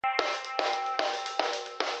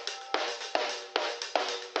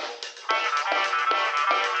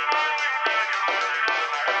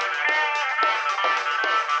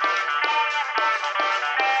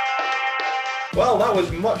Well, that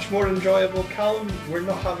was much more enjoyable, Callum. We're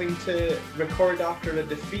not having to record after a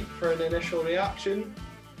defeat for an initial reaction.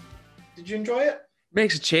 Did you enjoy it?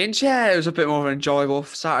 Makes a change, yeah. It was a bit more enjoyable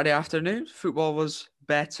Saturday afternoon. Football was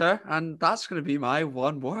better, and that's going to be my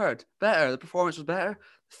one word. Better. The performance was better.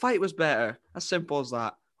 The fight was better. As simple as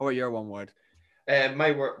that. How about your one word? My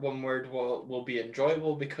one word will be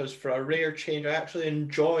enjoyable, because for a rare change, I actually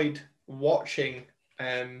enjoyed watching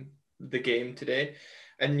the game today.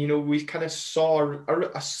 And, we kind of saw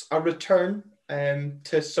a return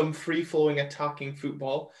to some free-flowing attacking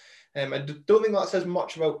football. I don't think that says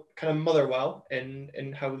much about kind of Motherwell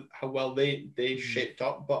in how well they shaped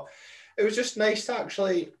up, but it was just nice to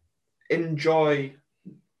actually enjoy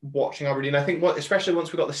watching Aberdeen. I think especially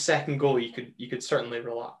once we got the second goal, you could certainly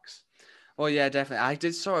relax. Oh, yeah, definitely. I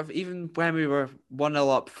did sort of, even when we were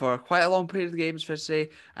 1-0 up for quite a long period of the games, for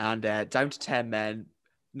say, and down to 10 men.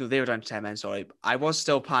 No, they were down to 10 men, sorry. I was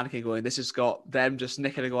still panicking, going, this has got them just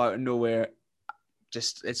nicking a goal out of nowhere.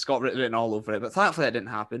 Just, it's got written all over it. But thankfully, that didn't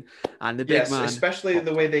happen. And the big Yes, man especially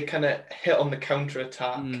the way they kind of hit on the counter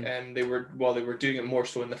attack, and they were doing it more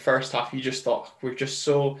so in the first half. You just thought, we're just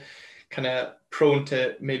so kind of prone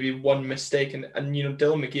to maybe one mistake, and Dylan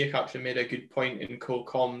McGeoch actually made a good point in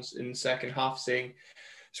co-coms in the second half, saying,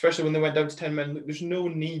 especially when they went down to 10 men, look, there's no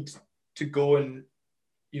need to go and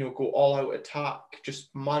go all out attack.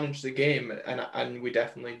 Just manage the game, and we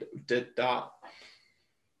definitely did that.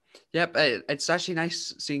 Yep, it's actually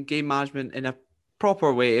nice seeing game management in a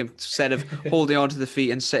proper way instead of holding on to the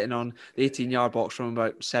feet and sitting on the 18-yard box from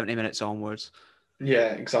about 70 minutes onwards.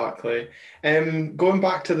 Yeah, exactly. Going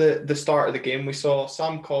back to the start of the game, we saw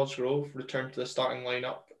Sam Cosgrove return to the starting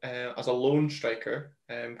lineup as a lone striker,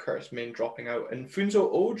 Curtis Main dropping out, and Funso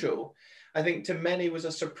Ojo, I think to many, was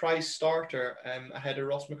a surprise starter ahead of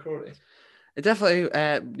Ross McCrory. It definitely,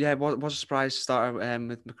 was a surprise starter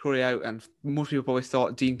with McCrory out, and most people probably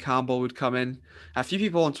thought Dean Campbell would come in. A few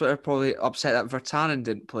people on Twitter probably upset that Vertanen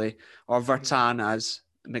didn't play, or Vertan as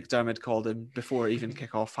McDermott called him before even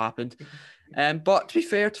kickoff happened. But to be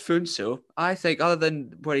fair to Funso, I think other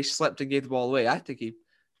than where he slipped and gave the ball away, I think he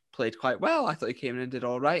played quite well. I thought he came in and did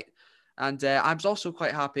all right. And I was also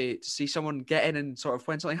quite happy to see someone get in and sort of,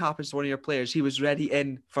 when something happens to one of your players, he was ready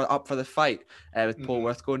up for the fight with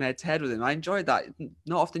Polworth going head to head with him. I enjoyed that.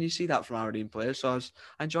 Not often you see that from Aberdeen players, so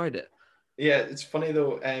I enjoyed it. Yeah, it's funny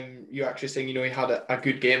though. You actually saying he had a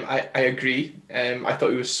good game. I agree. I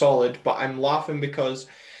thought he was solid, but I'm laughing because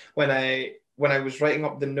when I was writing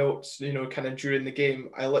up the notes, kind of during the game,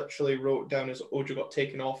 I literally wrote down as Ojo got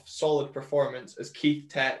taken off, solid performance, as Keith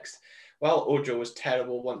text, well, Ojo was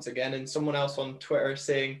terrible once again. And someone else on Twitter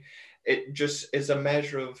saying it just is a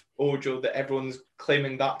measure of Ojo that everyone's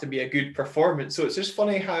claiming that to be a good performance. So it's just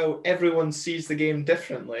funny how everyone sees the game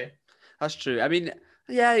differently. That's true. I mean,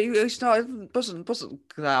 yeah, it wasn't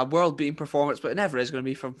a world-beating performance, but it never is going to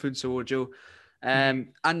be from Funso Ojo.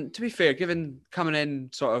 And to be fair, given coming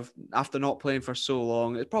in sort of after not playing for so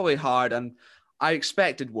long, it's probably hard, and I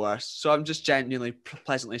expected worse. So I'm just genuinely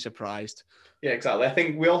pleasantly surprised. Yeah, exactly. I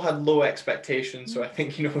think we all had low expectations, so I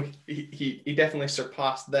think he definitely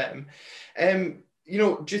surpassed them. Do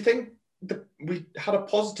you think we had a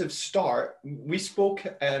positive start? We spoke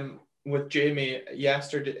with Jamie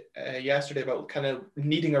yesterday about kind of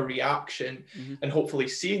needing a reaction and hopefully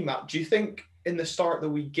seeing that. Do you think in the start that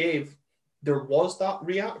we gave, there was that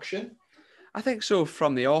reaction? I think so.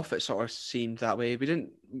 From the off, it sort of seemed that way. We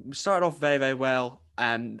started off very, very well,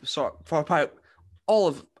 and sort of for about all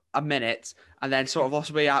of a minute, and then sort of lost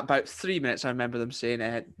away at about 3 minutes. I remember them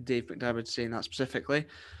saying, Dave McDermott saying that specifically.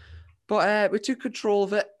 But we took control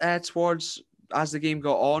of it towards as the game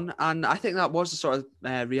got on, and I think that was the sort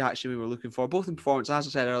of reaction we were looking for, both in performance, as I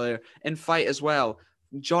said earlier, in fight as well.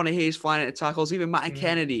 Johnny Hayes flying into tackles, even Matt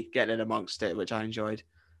Kennedy getting in amongst it, which I enjoyed.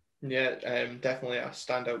 Yeah, definitely a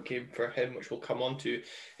standout game for him, which we'll come on to.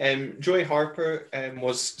 Joey Harper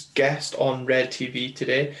was guest on Red TV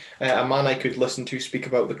today, a man I could listen to speak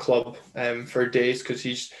about the club for days, because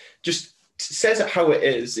he's just says it how it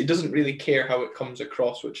is. He doesn't really care how it comes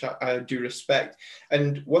across, which I do respect.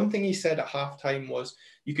 And one thing he said at halftime was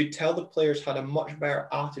you could tell the players had a much better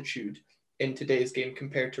attitude in today's game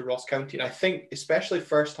compared to Ross County. And I think especially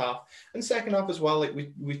first half and second half as well, like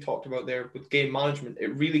we talked about there with game management,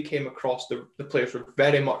 it really came across the players were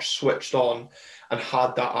very much switched on and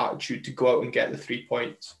had that attitude to go out and get the 3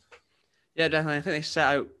 points. Yeah, definitely. I think they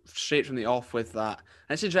set out straight from the off with that.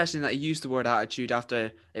 And it's interesting that he used the word attitude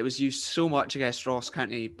after it was used so much against Ross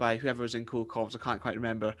County by whoever was in Cool Covs. I can't quite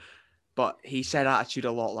remember. But he said attitude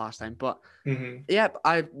a lot last time. But yeah,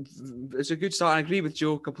 it's a good start. I agree with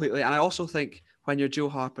Joe completely. And I also think when you're Joe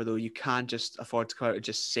Harper, though, you can't just afford to come out and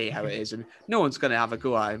just say how it is. And no one's going to have a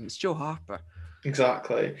go at him. It's Joe Harper.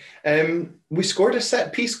 Exactly. We scored a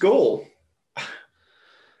set-piece goal.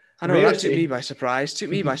 I know, that took me by surprise.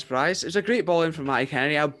 It was a great ball in from Matty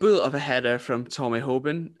Kennedy, a bullet of a header from Tommy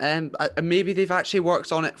Hoban. And maybe they've actually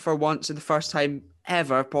worked on it for once in the first time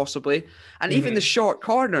ever, possibly. And even the short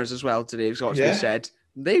corners as well today, it's got to be said.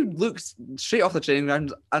 They looked straight off the training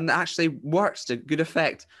ground and actually worked to good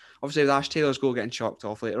effect. Obviously, with Ash Taylor's goal getting chalked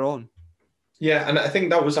off later on. Yeah, and I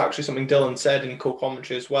think that was actually something Dylan said in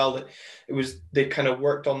co-commentary as well, that they kind of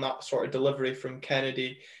worked on that sort of delivery from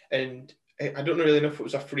Kennedy, and I don't really know if it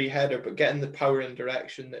was a free header, but getting the power and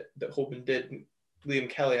direction that Hoban did, Liam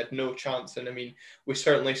Kelly had no chance. And I mean, we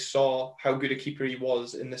certainly saw how good a keeper he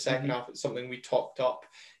was in the second half. It's something we talked up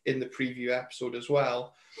in the preview episode as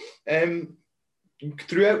well.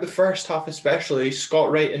 Throughout the first half especially,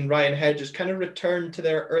 Scott Wright and Ryan Hedges kind of returned to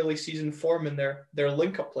their early season form in their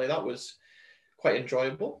link-up play. That was quite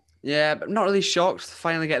enjoyable. Yeah, but not really shocked to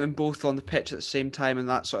finally get them both on the pitch at the same time and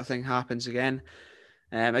that sort of thing happens again.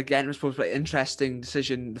 Again, it was supposed to be an interesting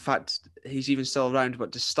decision, the fact he's even still around,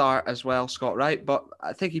 but to start as well, Scott Wright. But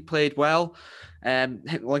I think he played well,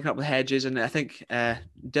 linking up with Hedges, and I think Dylan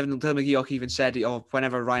McGeoch even said,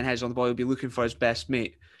 whenever Ryan Hedges on the ball, he'll be looking for his best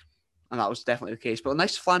mate. And that was definitely the case. But a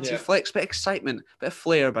nice fancy flicks, bit of excitement, bit of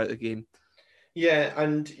flair about the game. Yeah,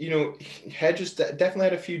 and, Hedges definitely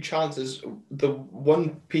had a few chances. The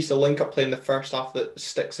one piece of link-up play in the first half that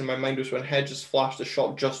sticks in my mind was when Hedges flashed a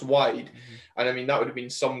shot just wide. And, I mean, that would have been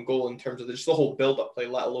some goal in terms of just the whole build-up play,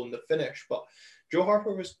 let alone the finish. But Joe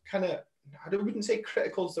Harper was kind of, I wouldn't say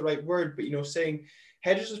critical is the right word, but, saying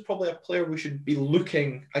Hedges is probably a player we should be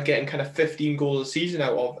looking at getting kind of 15 goals a season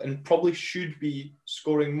out of and probably should be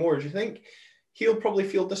scoring more. Do you think he'll probably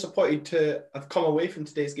feel disappointed to have come away from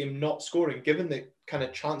today's game not scoring, given the kind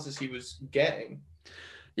of chances he was getting?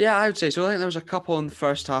 Yeah, I would say so. I think there was a couple in the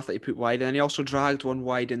first half that he put wide, and then he also dragged one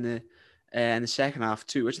wide in the second half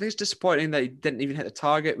too, which I think is disappointing that he didn't even hit the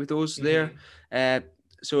target with those there.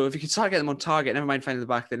 So if he could start getting them on target, never mind finding the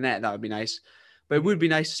back of the net, that would be nice. But it would be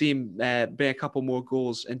nice to see him bring a couple more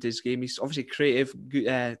goals into his game. He's obviously creative,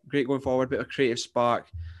 great going forward, bit of creative spark,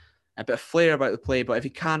 a bit of flair about the play. But if he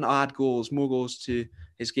can add more goals to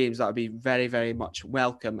his games, that would be very, very much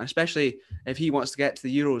welcome, especially if he wants to get to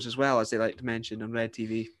the Euros as well, as they like to mention on Red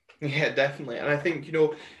TV. Yeah, definitely. And I think,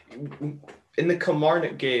 in the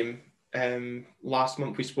Kilmarnock game last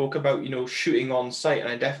month, we spoke about, shooting on sight, and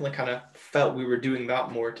I definitely kind of felt we were doing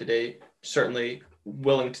that more today. Certainly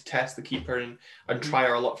willing to test the keeper and try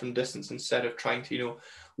our luck from distance instead of trying to,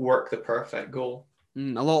 work the perfect goal. A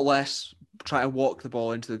lot less try to walk the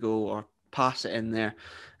ball into the goal or pass it in there,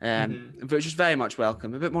 which is very much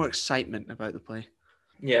welcome. A bit more excitement about the play.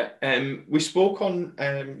 Yeah, we spoke on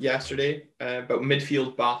yesterday about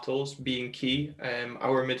midfield battles being key.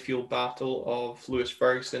 Our midfield battle of Lewis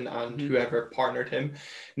Ferguson and whoever partnered him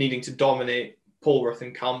needing to dominate Polworth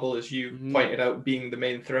and Campbell, as you pointed out, being the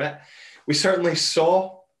main threat. We certainly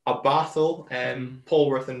saw a battle,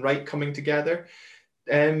 Polworth and Wright coming together.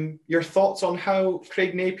 Your thoughts on how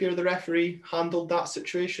Craig Napier, the referee, handled that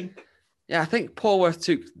situation? Yeah, I think Polworth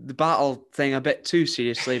took the battle thing a bit too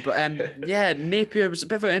seriously. But Napier was a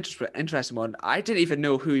bit of an interesting one. I didn't even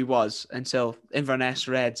know who he was until Inverness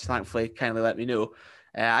Reds, thankfully, kindly let me know.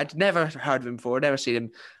 I'd never heard of him before, never seen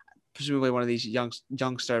him. Presumably one of these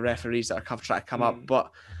youngster referees that are trying to come up.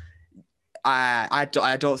 But I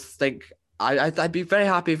don't think... I'd be very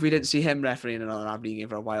happy if we didn't see him refereeing another Aberdeen game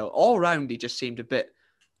for a while. All round, he just seemed a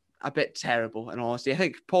bit terrible, in honesty. I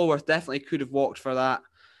think Polworth definitely could have walked for that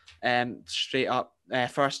straight up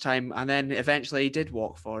first time, and then eventually he did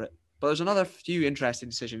walk for it. But there's another few interesting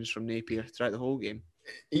decisions from Napier throughout the whole game.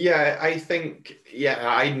 Yeah, I think,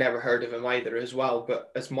 I'd never heard of him either as well,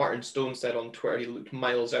 but as Martin Stone said on Twitter, he looked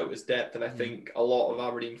miles out his depth, and I think a lot of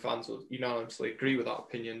Aberdeen fans will unanimously agree with that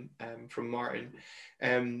opinion from Martin.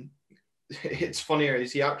 It's funnier,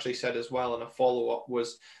 as he actually said as well in a follow-up,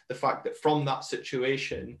 was the fact that from that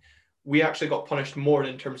situation, we actually got punished more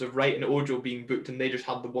in terms of Wright and Ojo being booked, and they just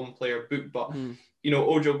had the one player booked. But,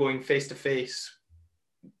 Ojo going face-to-face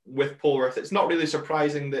with Polworth, it's not really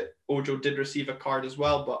surprising that Ojo did receive a card as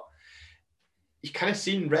well, but you kind of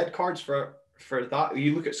seen red cards for that.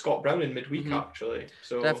 You look at Scott Brown in midweek, actually.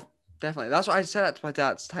 So definitely. That's what I said at my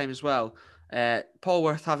dad's time as well.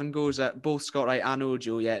 Polworth having goes at both Scott Wright and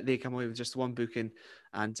Ojo, they come away with just one booking,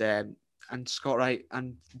 and Scott Wright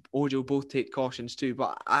and Ojo both take cautions too.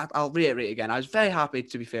 But I'll reiterate again, I was very happy,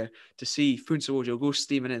 to be fair, to see Funso Ojo go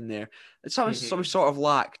steaming in there. It's something we sort of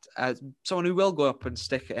lacked. Someone who will go up and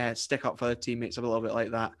stick up for their teammates a little bit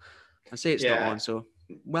like that. And say it's not on, so...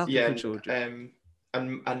 welcome Yeah, for children.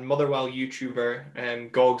 And Motherwell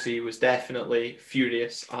YouTuber Gogsy was definitely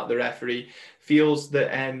furious at the referee. Feels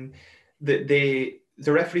that that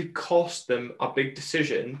the referee cost them a big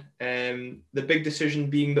decision. The big decision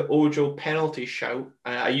being the Ojo penalty shout.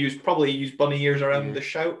 I probably used bunny ears around the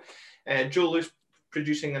shout. Joe Lewis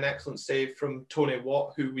producing an excellent save from Tony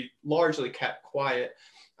Watt, who we largely kept quiet,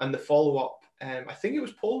 and the follow up. I think it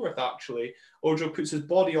was Polworth actually. Ojo puts his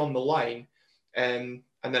body on the line. And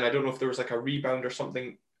then I don't know if there was like a rebound or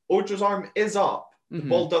something. Ojo's arm is up. The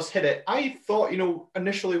ball does hit it. I thought,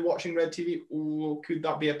 initially watching Red TV, could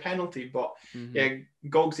that be a penalty? But yeah,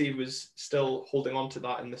 Gogsy was still holding on to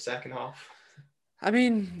that in the second half. I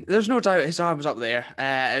mean, there's no doubt his arm was up there.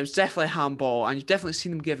 It was definitely a handball, and you've definitely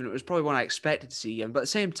seen him given. It was probably one I expected to see him. But at the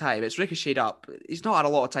same time, it's ricocheted up. He's not had a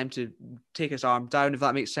lot of time to take his arm down, if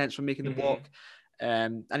that makes sense, from making the block.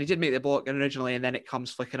 And he did make the block originally, and then it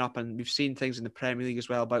comes flicking up. And we've seen things in the Premier League as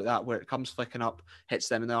well about that, where it comes flicking up, hits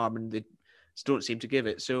them in the arm, and they don't seem to give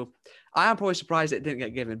it. So I am probably surprised it didn't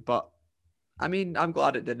get given. But I mean, I'm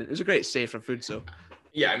glad it didn't. It was a great save from Futsal.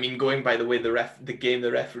 Yeah, I mean, going by the way the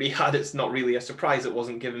referee had, it's not really a surprise it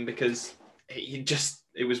wasn't given, because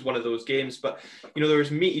it was one of those games. But there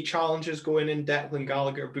was meaty challenges going in. Declan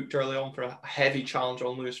Gallagher booked early on for a heavy challenge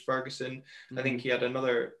on Lewis Ferguson. I think he had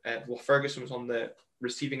another. Ferguson was on the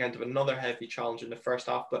receiving end of another heavy challenge in the first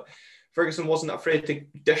half, but Ferguson wasn't afraid to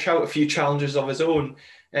dish out a few challenges of his own.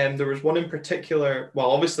 There was one in particular,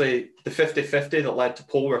 well, obviously the 50-50 that led to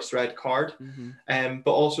Polworth's red card,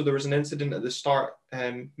 but also there was an incident at the start,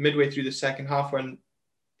 midway through the second half, when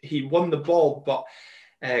he won the ball, but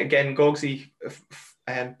again, Gogsy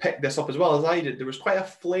picked this up as well as I did. There was quite a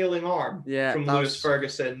flailing arm from Lewis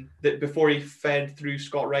Ferguson that before he fed through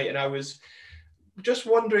Scott Wright, and I was just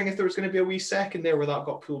wondering if there was going to be a wee second there where that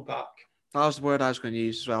got pulled back. That was the word I was going to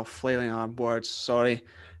use as well, flailing arm words, sorry.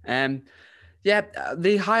 Yeah,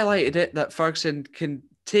 they highlighted it that Ferguson can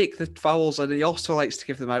take the fouls and he also likes to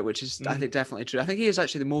give them out, which is, I think, definitely true. I think he is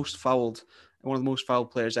actually the most fouled, one of the most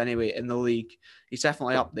fouled players anyway in the league. He's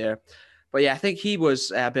definitely up there. But yeah, I think he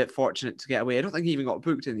was a bit fortunate to get away. I don't think he even got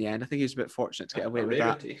booked in the end. I think he was a bit fortunate to get away with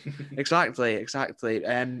that. Exactly.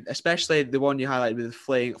 Especially the one you highlighted with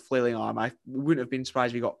the flailing arm. I wouldn't have been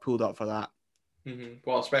surprised if he got pulled up for that.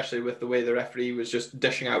 Well, especially with the way the referee was just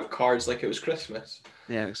dishing out cards like it was Christmas.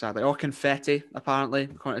 Yeah, exactly. Or confetti, apparently,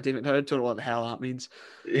 according to David Howard. I don't know what the hell that means.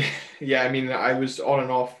 Yeah, I mean, I was on and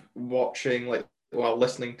off watching,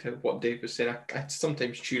 listening to what Dave was saying. I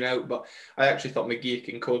sometimes tune out, but I actually thought McGeek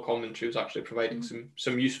in co-commentary was actually providing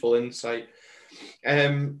some useful insight.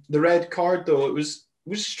 The red card, though, it was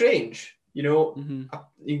strange.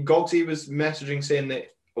 Gogsy was messaging saying that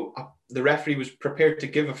the referee was prepared to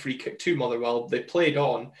give a free kick to Motherwell. They played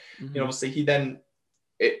on. Obviously, he then,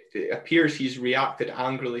 it appears he's reacted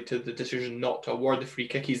angrily to the decision not to award the free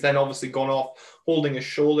kick. He's then obviously gone off holding his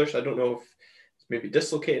shoulder. So I don't know if it's maybe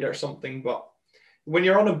dislocated or something. But when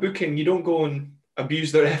you're on a booking, you don't go and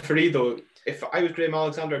abuse the referee, though. If I was Graham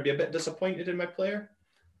Alexander, I'd be a bit disappointed in my player.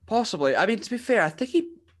 Possibly. I mean, to be fair, I think he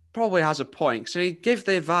probably has a point. So he gave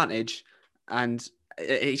the advantage and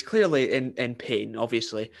he's clearly in pain,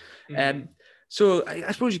 obviously. So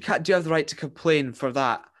I suppose you do have the right to complain for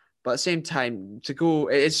that. But at the same time,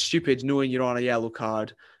 it's stupid knowing you're on a yellow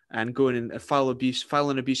card and going in a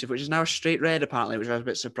fouling abusive, which is now a straight red, apparently, which I was a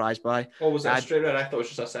bit surprised by. Oh, was it a straight red? I thought it was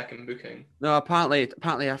just a second booking. No, apparently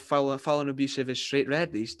a fouling abusive is straight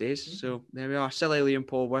red these days. So there we are. Silly Liam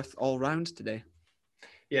Polworth all round today.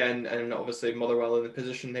 Yeah, and obviously Motherwell in the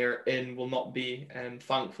position they're in will not be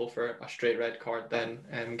thankful for a straight red card then,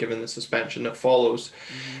 given the suspension that follows.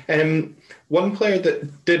 One player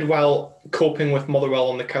that did well coping with Motherwell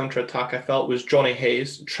on the counter-attack, I felt, was Johnny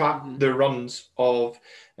Hayes. Tracked the runs of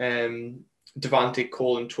Devante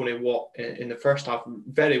Cole and Tony Watt in the first half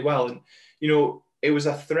very well. And, it was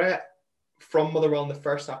a threat from Motherwell in the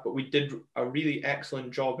first half, but we did a really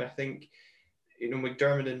excellent job. And I think,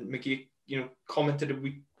 McDermott and McGee,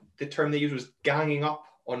 commented the term they used was ganging up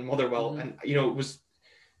on Motherwell. And, it was,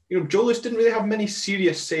 Joe Lewis didn't really have many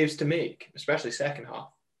serious saves to make, especially second half.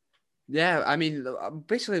 Yeah, I mean,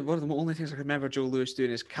 basically one of the only things I can remember Joe Lewis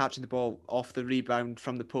doing is catching the ball off the rebound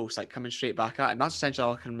from the post, like coming straight back at him. That's essentially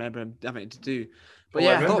all I can remember him having to do. But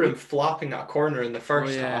I remember him flapping at a corner in the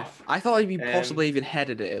first half. I thought he possibly even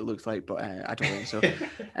headed it looked like, but I don't think so.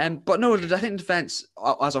 But no, I think defence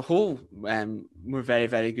as a whole were very,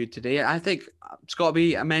 very good today. I think it's got to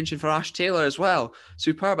be a mention for Ash Taylor as well.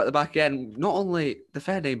 Superb at the back end, not only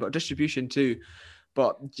defending, but distribution too.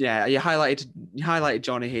 But yeah, you highlighted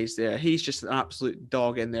Johnny Hayes there. He's just an absolute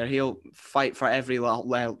dog in there. He'll fight for every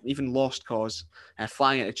even lost cause,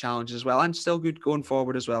 flying into challenges as well, and still good going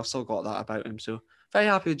forward as well. Still got that about him. So very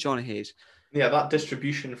happy with Johnny Hayes. Yeah, that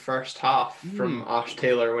distribution first half from Ash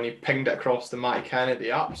Taylor when he pinged it across to Matty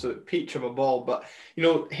Kennedy, absolute peach of a ball. But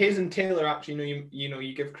Hayes and Taylor actually,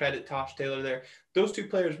 you give credit to Ash Taylor there. Those two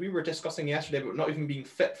players we were discussing yesterday about not even being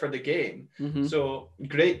fit for the game. So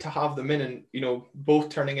great to have them in, and both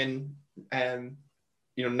turning in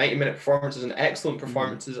 90-minute performances and excellent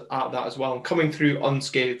performances at that as well, and coming through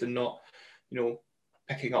unscathed and not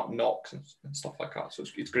picking up knocks and stuff like that. So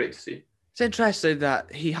it's great to see. It's interesting that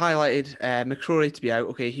he highlighted McCrory to be out.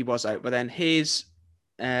 Okay, he was out, but then Hayes,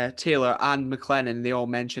 Taylor, and McLennan they all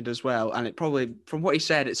mentioned as well. And it probably, from what he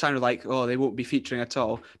said, it sounded like they won't be featuring at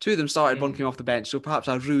all. Two of them started, one came off the bench, so perhaps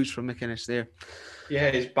a ruse from McInnes there.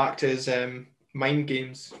 Yeah, he's back to his mind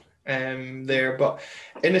games there. But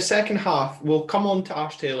in the second half, we'll come on to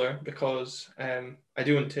Ash Taylor because I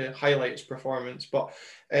do want to highlight his performance. But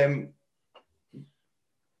Liam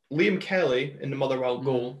Kelly in the Motherwell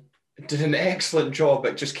goal did an excellent job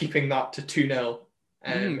at just keeping that to 2-0.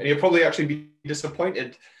 And he'll probably actually be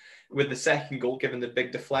disappointed with the second goal, given the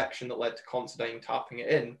big deflection that led to Considine tapping it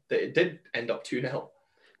in, that it did end up 2-0.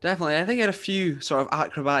 Definitely. I think he had a few sort of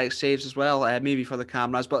acrobatic saves as well, maybe for the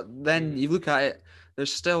cameras. But then you look at it,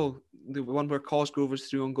 there's still the one where Cosgrove was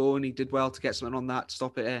through on goal, and he did well to get something on that,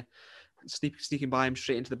 stop it sneaking by him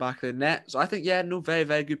straight into the back of the net. So I think, very,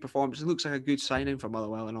 very good performance. It looks like a good signing for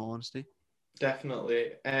Motherwell, in all honesty.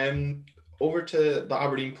 Definitely. Over to the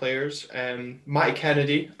Aberdeen players. Matty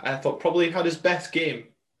Kennedy, I thought probably had his best game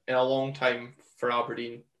in a long time for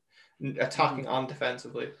Aberdeen, attacking and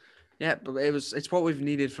defensively. Yeah, but it's what we've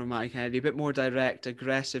needed from Matty Kennedy, a bit more direct,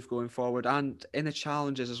 aggressive going forward, and in the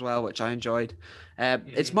challenges as well, which I enjoyed.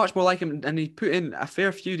 It's much more like him, and he put in a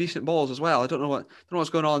fair few decent balls as well. I don't know what's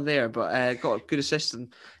going on there, but got a good assist,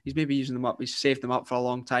 and he's maybe using them up. He's saved them up for a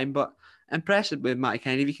long time, but impressive with Matty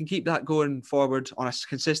Kennedy. If he can keep that going forward on a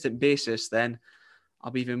consistent basis, then I'll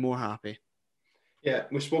be even more happy. Yeah,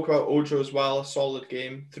 we spoke about Ojo as well, a solid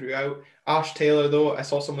game throughout. Ash Taylor, though, I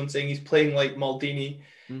saw someone saying he's playing like Maldini.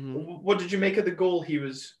 What did you make of the goal he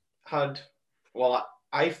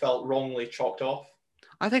I felt wrongly chalked off?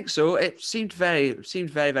 I think so. It seemed very,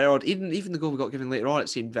 very odd. Even the goal we got given later on, it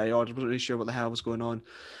seemed very odd. I wasn't really sure what the hell was going on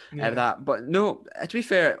with that. But no, to be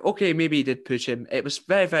fair, okay, maybe he did push him. It was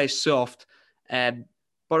very, very soft. But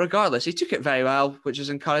regardless, he took it very well, which is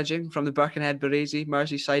encouraging from the Birkenhead Baresi,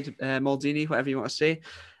 Merseyside Maldini, whatever you want to say.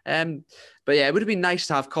 But yeah, it would have been nice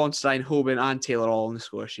to have Considine, Hoban, and Taylor all on the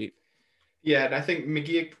score sheet. Yeah, and I think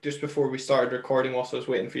McGeek, just before we started recording, whilst I was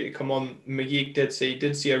waiting for you to come on, McGeek did say he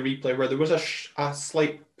did see a replay where there was a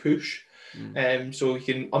slight push. So you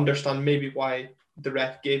can understand maybe why the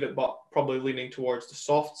ref gave it, but probably leaning towards the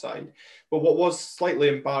soft side. But what was slightly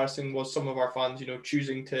embarrassing was some of our fans,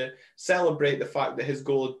 choosing to celebrate the fact that his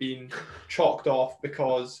goal had been chalked off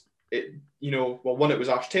because it was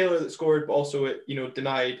Ash Taylor that scored, but also it,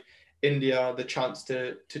 denied India the chance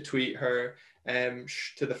to tweet her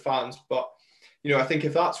to the fans. But I think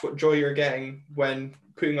if that's what joy you're getting when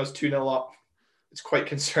putting us 2-0 up, it's quite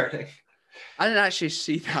concerning. I didn't actually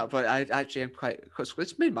see that, but I actually am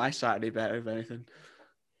it's made my Saturday better, if anything.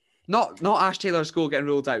 Not Ash Taylor's goal getting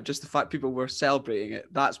ruled out, just the fact people were celebrating it.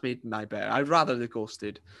 That's made my better. I'd rather the goal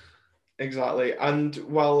stood. Exactly. And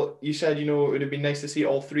while you said, it would have been nice to see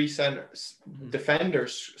all three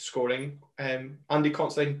defenders scoring, Andy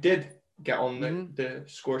Considine did get on the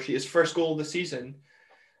score sheet. His first goal of the season.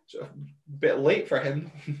 So a bit late for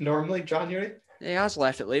him, normally, January. He has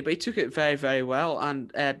left it late, but he took it very, very well.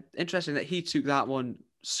 And interesting that he took that one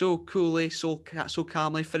so coolly, so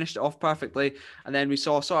calmly, finished it off perfectly. And then we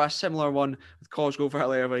saw a similar one with Cosgrove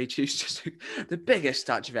earlier where he just took the biggest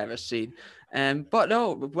touch you've ever seen. But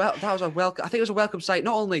no, well, that was I think it was a welcome sight,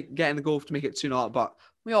 not only getting the goal to make it 2-0, but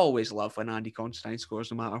we always love when Andy Considine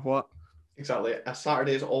scores no matter what. Exactly. A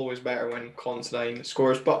Saturday is always better when Considine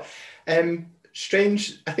scores. But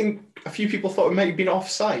strange, I think a few people thought it might have been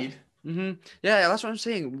offside. Yeah, that's what I'm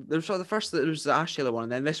saying. There was the first that was the Ash Taylor one,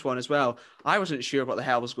 and then this one as well. I wasn't sure what the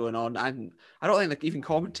hell was going on, and I don't think even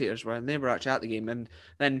commentators were, and they were actually at the game, and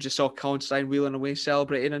then just saw Considine wheeling away,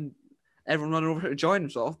 celebrating, and everyone running over to join him.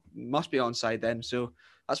 So must be onside then. So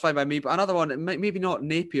that's fine by me. But another one, maybe not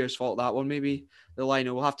Napier's fault. That one, maybe the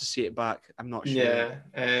liner. We'll have to see it back. I'm not sure. Yeah,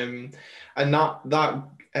 and that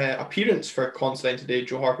appearance for Considine today,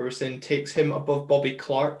 Joe Harper was saying, takes him above Bobby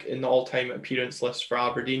Clark in the all-time appearance list for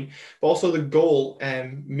Aberdeen. But also the goal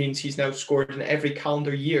means he's now scored in every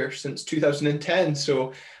calendar year since 2010.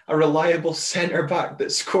 So a reliable centre-back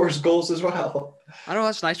that scores goals as well. I know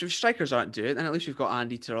that's nice. If strikers aren't doing it, then at least we've got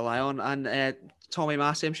Andy to rely on. And Tommy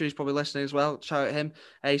Massey, I'm sure he's probably listening as well. Shout out to him.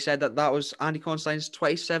 He said that was Andy Considine's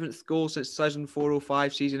 27th goal since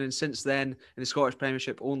 2004-05 season. And since then, in the Scottish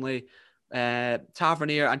Premiership, only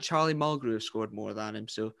Tavernier and Charlie Mulgrew have scored more than him.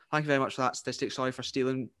 So thank you very much for that statistic. Sorry for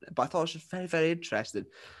stealing, but I thought it was just very, very interesting.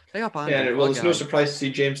 Big up Andy. Yeah, well, it's no surprise to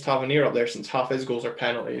see James Tavernier up there since half his goals are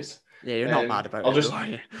penalties. Yeah, you're not mad about it, are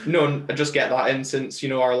you? No, I just get that in since,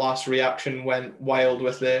 our last reaction went wild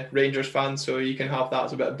with the Rangers fans, so you can have that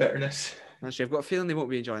as a bit of bitterness. Actually, I've got a feeling they won't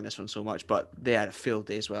be enjoying this one so much, but they had a field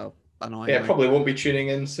day as well. Annoyingly. Yeah, probably won't be tuning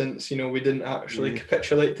in since, we didn't actually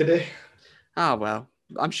capitulate today. Ah, well,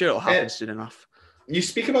 I'm sure it'll happen soon enough. You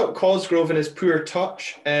speak about Cosgrove and his poor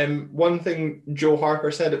touch. One thing Joe Harper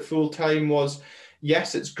said at full time was,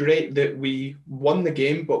 yes, it's great that we won the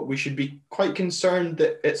game, but we should be quite concerned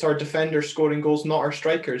that it's our defenders scoring goals, not our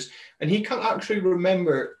strikers. And he can't actually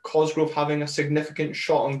remember Cosgrove having a significant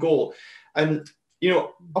shot on goal. And,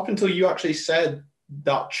 up until you actually said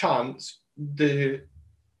that chance,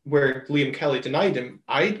 where Liam Kelly denied him,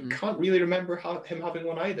 I can't really remember him having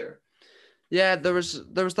one either. Yeah, there was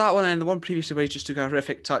that one, and the one previously where he just took a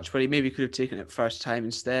horrific touch where he maybe could have taken it first time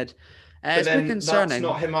instead. It's a bit concerning. That's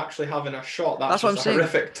not him actually having a shot. That's what I'm saying.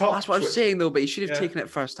 Horrific touch. That's what I'm saying, though. But he should have taken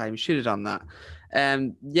it first time. He should have done that.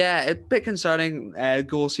 Yeah, a bit concerning.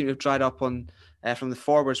 Goals seem to have dried up on from the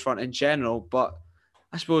forwards front in general. But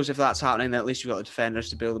I suppose if that's happening, then at least you've got the defenders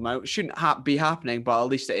to bail them out. It shouldn't be happening, but at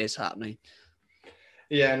least it is happening.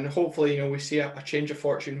 Yeah, and hopefully, we see a change of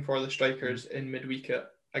fortune for the strikers in midweek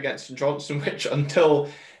against St Johnstone, which until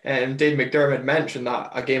Dave McDermott mentioned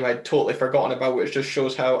that, a game I'd totally forgotten about, which just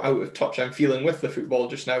shows how out of touch I'm feeling with the football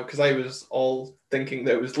just now, because I was all thinking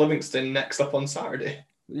that it was Livingston next up on Saturday.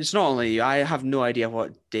 It's not only you. I have no idea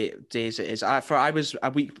what days it is. I was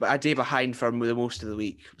a day behind for the most of the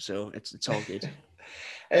week, so it's all good.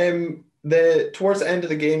 Towards the end of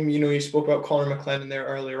the game, you spoke about Connor McLennan there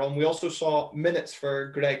earlier on. We also saw minutes for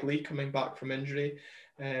Greg Lee coming back from injury.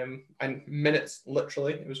 And minutes,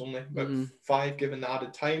 literally, it was only about 5 given the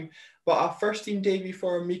added time. But a first-team debut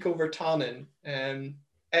for Mikko Virtanen.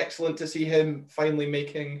 Excellent to see him finally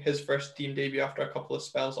making his first-team debut after a couple of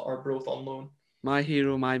spells at Arbroath on loan. My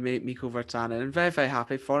hero, my mate, Mikko Virtanen. I'm very, very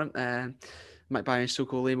happy for him. Might buy a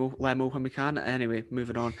Soko Lemo when we can. Anyway,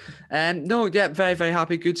 moving on. Very, very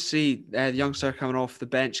happy. Good to see the youngster coming off the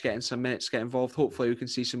bench, getting some minutes, get involved. Hopefully we can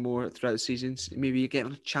see some more throughout the season. Maybe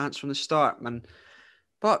getting a chance from the start, man.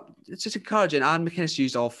 But it's just encouraging. And McInnes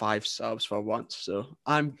used all 5 subs for once. So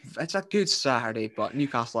it's a good Saturday, but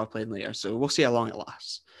Newcastle are playing later. So we'll see how long it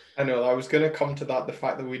lasts. I know. I was going to come to that, the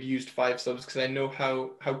fact that we'd used 5 subs, because I know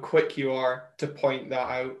how quick you are to point that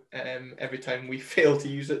out every time we fail to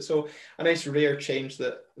use it. So a nice rare change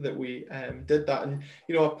that we did that. And,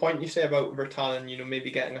 a point you say about Virtanen,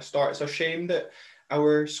 maybe getting a start. It's a shame that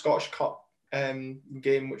our Scottish Cup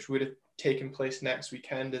game, which would have taken place next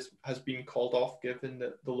weekend, has been called off given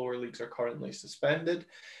that the lower leagues are currently suspended.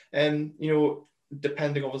 And,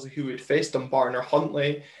 depending obviously who we'd faced, Dumbarton or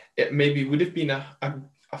Huntly, it maybe would have been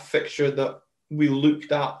a fixture that we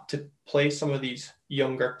looked at to play some of these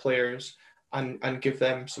younger players and give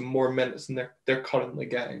them some more minutes than they're currently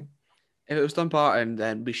getting. If it was Dumbarton,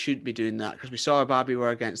 then we should be doing that, because we saw how bad we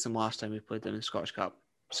were against them last time we played them in the Scottish Cup.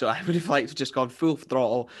 So I would have liked to just gone full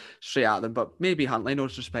throttle straight at them, but maybe Huntly. No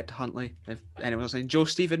disrespect to Huntly. If anyone's saying Joe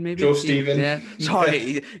Stephen, maybe. Joe Stephen. Yeah.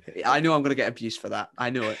 Sorry, I know I'm going to get abused for that. I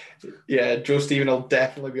know it. Yeah, Joe Stephen will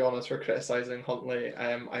definitely be honest for criticising Huntly.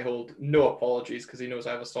 I hold no apologies because he knows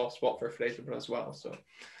I have a soft spot for Fraserburgh as well. So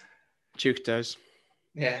Duke does.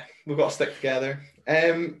 Yeah, we've got to stick together.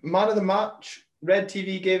 Man of the match, Red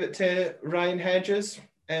TV gave it to Ryan Hedges.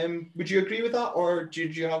 Would you agree with that, or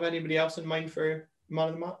did you have anybody else in mind for man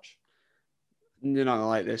of the match? You're not going to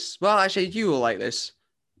like this. Well, actually, you will like this.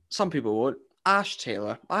 Some people won't. Ash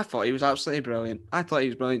Taylor. I thought he was absolutely brilliant.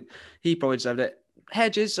 He probably deserved it.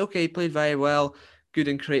 Hedges, okay, he played very well. Good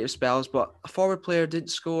in creative spells, but a forward player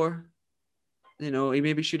didn't score. He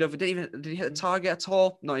maybe should have. Did he hit the target at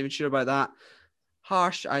all? Not even sure about that.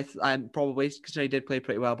 Harsh, I'm probably, because he did play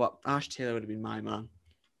pretty well, but Ash Taylor would have been my man.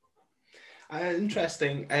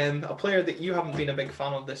 Interesting. A player that you haven't been a big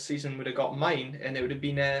fan of this season would have got mine, and it would have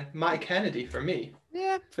been Matty Kennedy for me.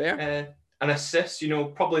 Yeah, fair. An assist,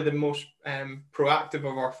 probably the most proactive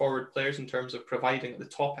of our forward players in terms of providing at the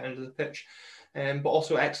top end of the pitch, but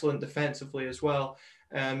also excellent defensively as well.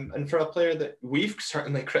 And for a player that we've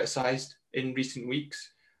certainly criticised in recent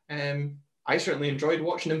weeks, I certainly enjoyed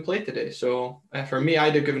watching him play today. So for me,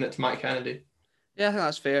 I'd have given it to Matt Kennedy. Yeah, I think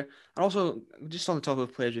that's fair. And also, just on the topic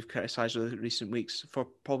of players we've criticised over recent weeks for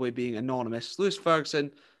probably being anonymous, Lewis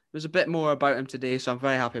Ferguson, there's a bit more about him today, so I'm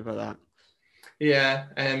very happy about that. Yeah,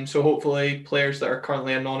 so hopefully players that are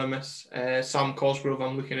currently anonymous, Sam Cosgrove,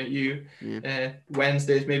 I'm looking at you. Yeah.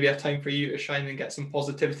 Wednesday's maybe a time for you to shine and get some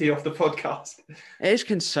positivity off the podcast. It is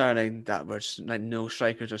concerning that there's like no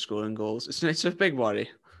strikers are scoring goals. It's a big worry.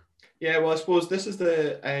 Yeah, well, I suppose this is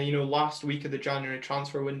the last week of the January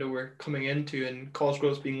transfer window we're coming into, and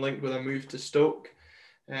Cosgrove's being linked with a move to Stoke.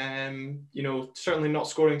 Certainly not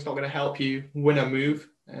scoring is not going to help you win a move.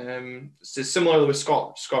 So similarly with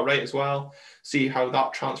Scott Wright as well. See how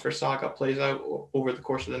that transfer saga plays out over the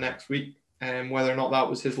course of the next week. Whether or not that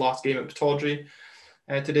was his last game at Pittodrie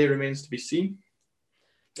today remains to be seen.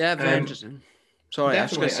 Yeah, very interesting. Sorry, I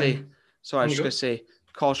was just going to say,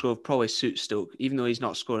 Cosgrove probably suits Stoke, even though he's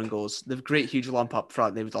not scoring goals. They've great huge lump up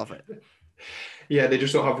front. They would love it. Yeah, they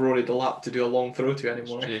just don't have Rory Delap to do a long throw to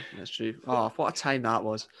anymore. That's true. Oh, what a time that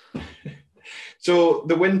was. So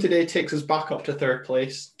the win today takes us back up to third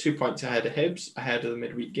place, 2 points ahead of Hibs, ahead of the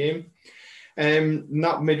midweek game.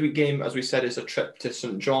 That midweek game, as we said, is a trip to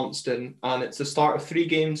St Johnstone, and it's the start of 3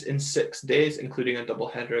 games in 6 days, including a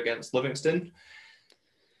double-header against Livingston.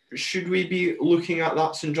 Should we be looking at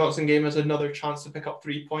that St Johnstone game as another chance to pick up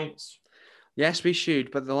 3 points? Yes, we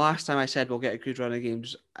should. But the last time I said we'll get a good run of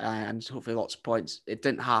games and hopefully lots of points, it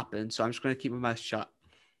didn't happen. So I'm just going to keep my mouth shut.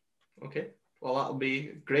 Okay. Well, that'll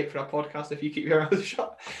be great for a podcast if you keep your mouth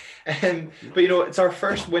shut. But, it's our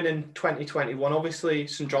first win in 2021. Obviously,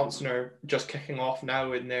 St Johnstone are just kicking off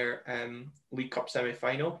now in their League Cup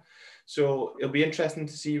semi-final. So it'll be interesting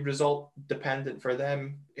to see result dependent for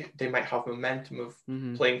them. They might have momentum of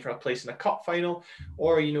playing for a place in a cup final,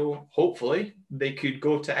 or, hopefully they could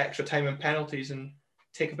go to extra time and penalties and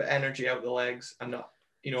take a bit of energy out of the legs and not,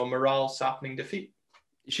 a morale sapping defeat.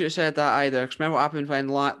 You should have said that either. Because remember what happened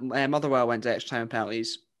when Motherwell went to extra time and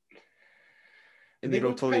penalties in the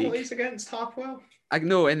Europa League? Penalties against Harpwell?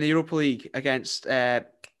 No, in the Europa League against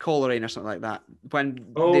Coleraine or something like that.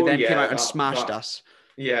 When they then came out and smashed us.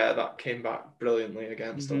 Yeah, that came back brilliantly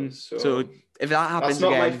against us. So if that happens that's not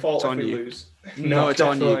again, my fault if we lose. No, it's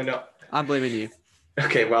on you. Not. I'm blaming you.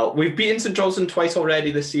 Okay, well, we've beaten St Johnstone twice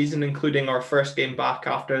already this season, including our first game back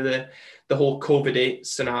after the whole COVID-8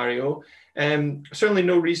 scenario. Certainly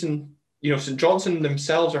no reason, St Johnstone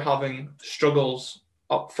themselves are having struggles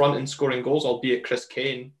up front in scoring goals, albeit Chris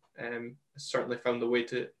Kane has certainly found the way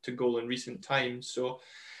to goal in recent times. So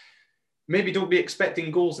maybe don't be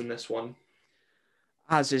expecting goals in this one.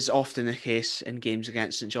 As is often the case in games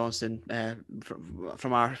against St Johnstone,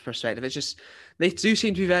 from our perspective, it's just they do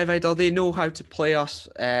seem to be very, very dull. They know how to play us,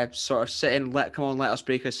 sort of sit in, let us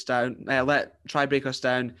break us down, try break us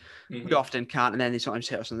down. We often can't, and then they sometimes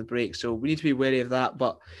hit us on the break. So we need to be wary of that.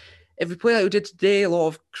 But if we play like we did today, a lot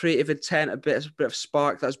of creative intent, a bit of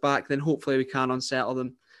spark that's back, then hopefully we can unsettle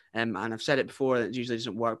them. And I've said it before that it usually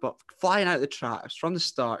doesn't work, but flying out the traps from the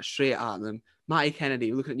start, straight at them. Matty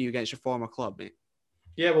Kennedy, looking at you against your former club, mate.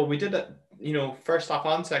 Yeah, well, we did it, first half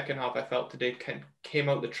and second half, I felt today came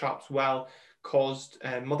out the traps well, caused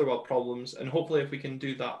Motherwell problems. And hopefully if we can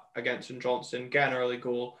do that against St Johnstone, get an early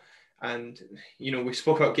goal. And, we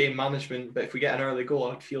spoke about game management, but if we get an early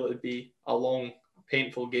goal, I'd feel it would be a long,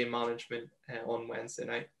 painful game management on Wednesday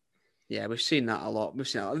night. Yeah, we've seen that a lot.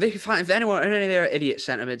 If any of their idiot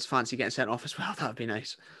centre-mids fancy getting sent off as well, that would be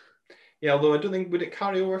nice. Yeah, although I don't think, would it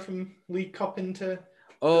carry over from League Cup into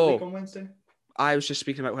the league on Wednesday? I was just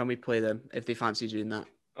speaking about when we play them, if they fancy doing that.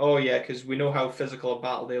 Oh, yeah, because we know how physical a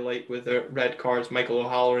battle they like with their red cards. Michael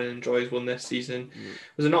O'Halloran enjoys one this season.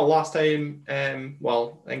 Was it not last time? I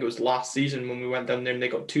think it was last season when we went down there and they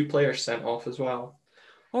got 2 players sent off as well.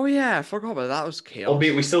 Oh, yeah, I forgot about that. That was chaos.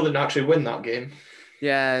 Albeit we still didn't actually win that game.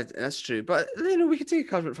 Yeah, that's true. But, we could take a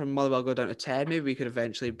coverage from Motherwell, go down to 10. Maybe we could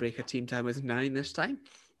eventually break a team down with 9 this time.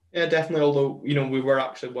 Yeah, definitely. Although, we were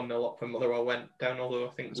actually 1-0 up when Motherwell went down. Although I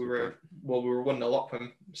think we were 1-0 up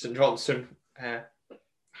when St Johnstone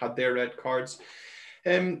had their red cards.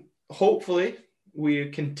 Hopefully, we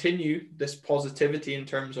continue this positivity in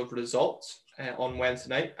terms of results on Wednesday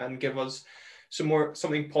night and give us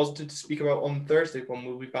something positive to speak about on Thursday when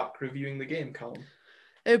we'll be back reviewing the game, Callum.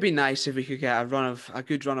 It would be nice if we could get a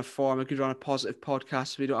good run of form, a good run of positive podcasts.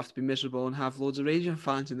 So we don't have to be miserable and have loads of Rangers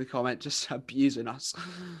fans in the comment just abusing us.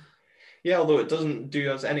 Yeah, although it doesn't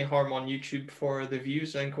do us any harm on YouTube for the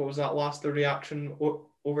views. I think what was that last? The reaction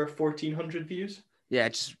over 1,400 views. Yeah,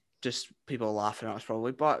 just just people laughing at us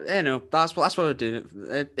probably. But that's what we're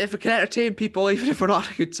doing. If we can entertain people, even if we're not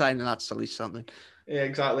having a good time, then that's at least something. Yeah,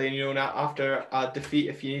 exactly. And after a defeat,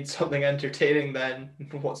 if you need something entertaining, then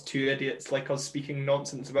what's two idiots like us speaking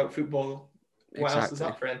nonsense about football? What else is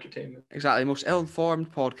that for entertainment? Exactly. Most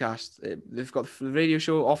ill-informed podcast. They've got the radio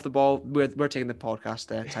show Off the Ball. We're taking the podcast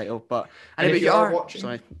title. But if you are watching,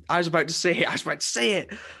 sorry, I was about to say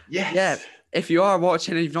it. Yes. Yeah. If you are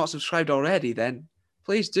watching and you've not subscribed already, then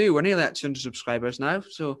please do. We're nearly at 200 subscribers now,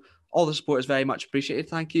 so all the support is very much appreciated.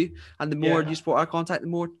 Thank you. And the more you support our content, the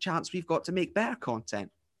more chance we've got to make better content.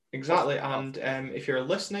 Exactly. And if you're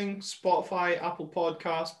listening, Spotify, Apple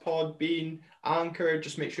Podcasts, Podbean, Anchor,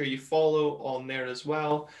 just make sure you follow on there as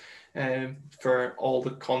well. For all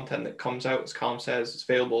the content that comes out, as Callum says, it's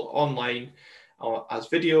available online as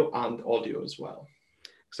video and audio as well.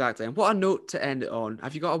 Exactly. And what a note to end it on.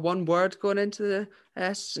 Have you got a one word going into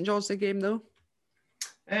the St Johnstone game though?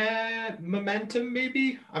 Momentum,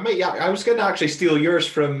 maybe. I was going to actually steal yours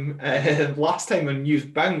from last time and use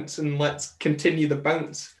bounce, and let's continue the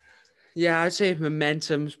bounce. Yeah, I'd say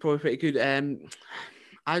momentum is probably pretty good.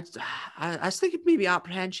 I was thinking maybe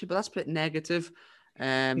apprehension, but that's a bit negative.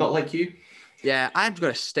 Not like you. Yeah, I'm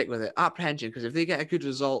going to stick with it. Apprehension, because if they get a good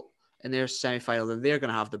result in their semi-final, then they're going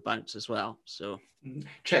to have the bounce as well. So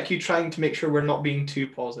check you trying to make sure we're not being too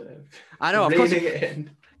positive. I know. Reining it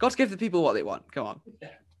in. Got to give the people what they want. Come on. Yeah.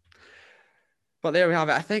 But there we have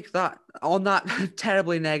it. I think that on that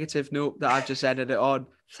terribly negative note that I've just ended it on,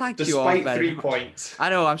 thank you all very much. Despite 3 points. I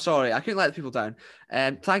know, I'm sorry. I couldn't let the people down.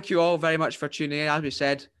 Thank you all very much for tuning in. As we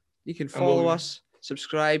said, you can follow us,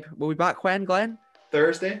 subscribe. We'll be back when, Glenn?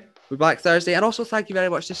 Thursday. We'll be back Thursday. And also thank you very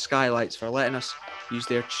much to Skylights for letting us use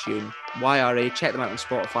their tune. YRA. Check them out on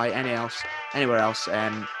Spotify. Anywhere else.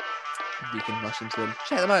 You can listen to them.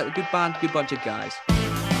 Check them out. Good band, good bunch of guys.